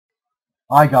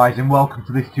Hi guys, and welcome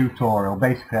to this tutorial.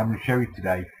 Basically I'm going to show you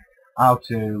today how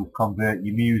to convert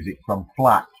your music from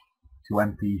Flac to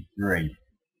MP3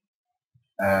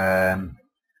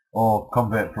 or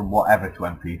convert from whatever to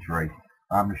MP3.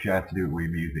 I'm going to show you how to do it with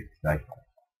your music today.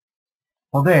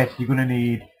 For this you're going to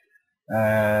need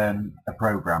a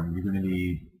program. You're going to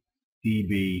need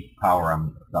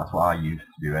dBpoweramp. That's what I use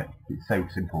to do it. It's so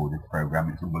simple with this program,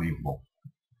 it's unbelievable.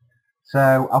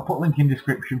 So I'll put a link in the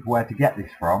description for where to get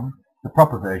this from. The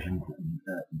proper version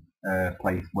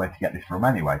place where to get this from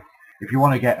anyway. If you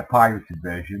want to get a pirated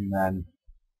version, then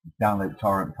download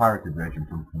the pirated version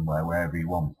from somewhere, wherever you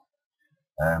want.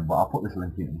 But I'll put this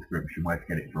link in the description where to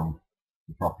get it from,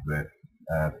 the proper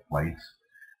place.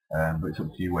 But it's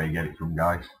up to you where you get it from,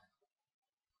 guys.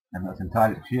 And that's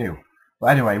entirely up to you.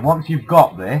 But anyway, once you've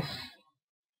got this,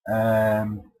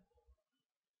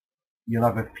 you'll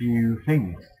have a few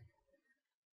things.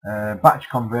 Batch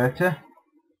converter.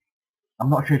 I'm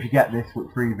not sure if you get this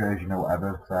with free version or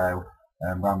whatever, so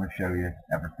but I'm going to show you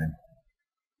everything.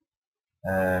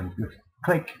 Just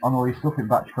click on all your stuff in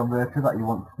batch converter that you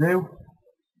want to do,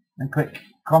 and click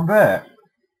convert.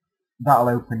 That'll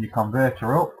open your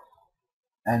converter up,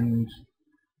 and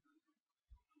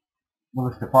the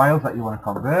list of files that you want to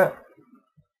convert,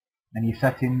 and your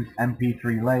settings,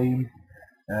 MP3 lane,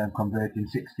 converting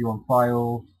 61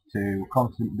 files to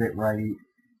constant bitrate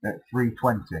at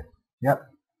 320. Yep.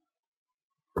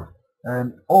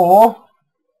 Or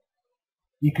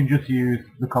you can just use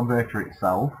the converter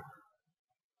itself.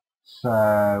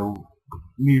 So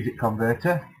music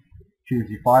converter, choose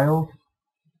your files,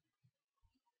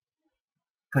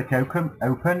 click open,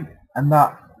 and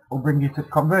that will bring you to the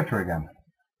converter again.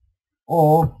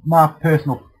 Or my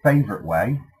personal favourite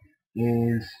way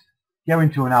is go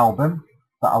into an album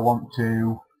that I want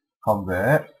to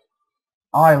convert,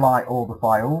 highlight all the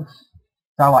files.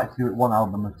 So I like to do it one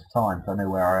album at a time so I know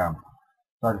where I am.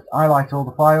 So I just highlight all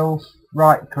the files,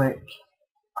 right click,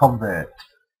 convert.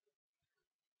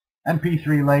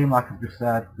 MP3 lane, like I've just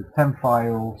said, the 10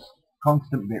 files,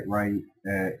 constant bitrate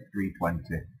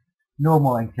 320.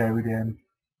 Normal encoding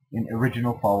in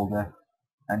original folder,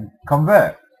 and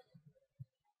convert.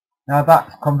 Now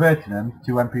that's converting them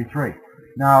to MP3.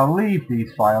 Now I'll leave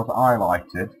these files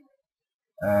highlighted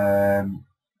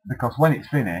because when it's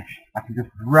finished I can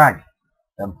just drag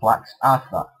them Flacs out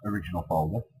of that original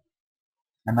folder,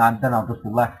 and then I'll just be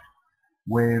left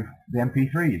with the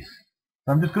MP3s.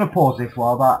 So I'm just going to pause this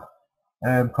while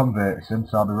that converts them,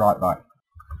 so I'll be right back.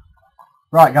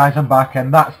 Right guys, I'm back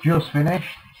and that's just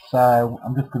finished, so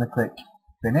I'm just going to click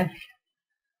finish,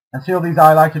 and see all these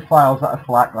highlighted files that are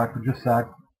Flac, like I just said,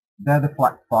 they're the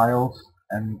Flac files,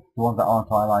 and the ones that aren't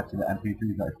highlighted are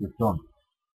MP3s that it's just done.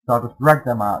 So I'll just drag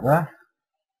them out there,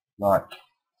 like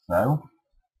so,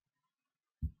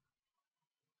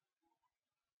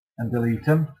 and delete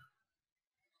them.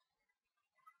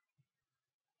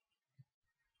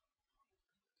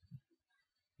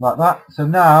 Like that. So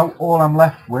now all I'm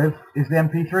left with is the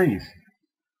MP3s.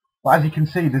 But as you can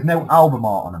see, there's no album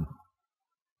art on them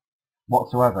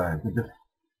whatsoever. They're just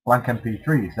blank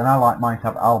MP3s. And I like mine to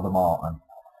have album art on.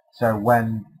 So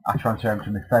when I transfer them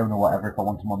to my phone or whatever, if I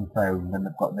want them on the phone, then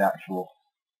they've got the actual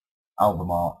album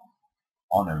art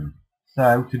on them.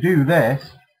 So to do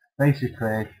this,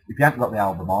 basically, if you haven't got the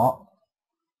album art,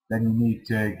 then you need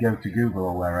to go to Google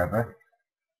or wherever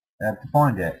to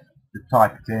find it. Just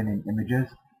type it in images,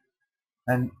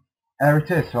 and there it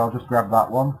is. So I'll just grab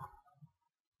that one,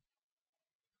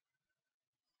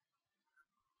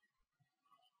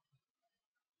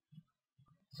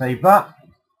 save that,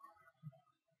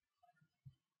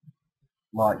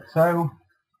 like so,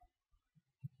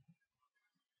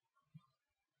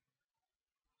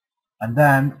 and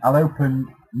then I'll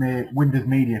open my Windows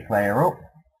Media Player up,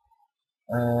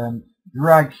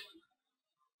 drag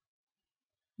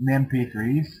my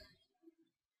MP3s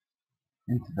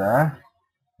into there,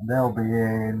 and they'll be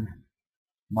in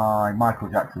my Michael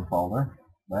Jackson folder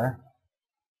there.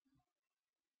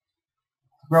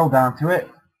 Scroll down to it,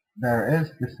 there it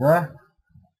is, just there,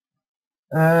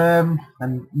 and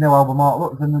no album art.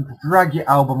 Look, then drag your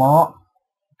album art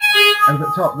over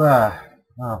the top there.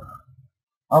 Oh.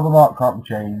 Album art can't be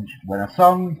changed when a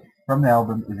song from the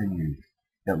album is in use.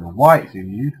 Don't know why it's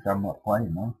in use, because I'm not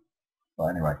playing now. But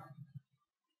anyway,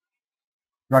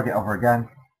 drag it over again.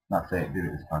 That's it, did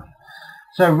it this time.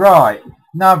 So right,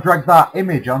 now I've dragged that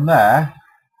image on there.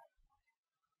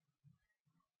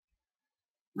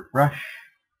 Refresh.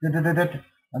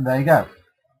 And there you go.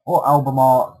 All album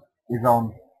art is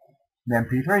on the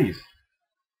MP3s.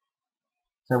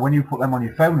 So when you put them on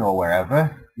your phone or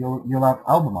wherever, you'll have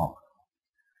album art.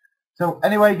 So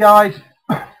anyway guys,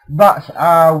 that's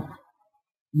how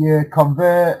you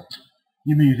convert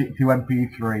your music to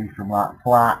MP3 from like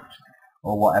Flac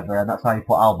or whatever, and that's how you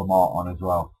put album art on as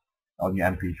well, on your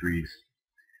MP3s.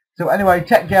 So anyway,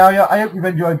 take care. I hope you've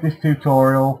enjoyed this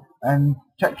tutorial, and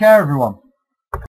take care everyone.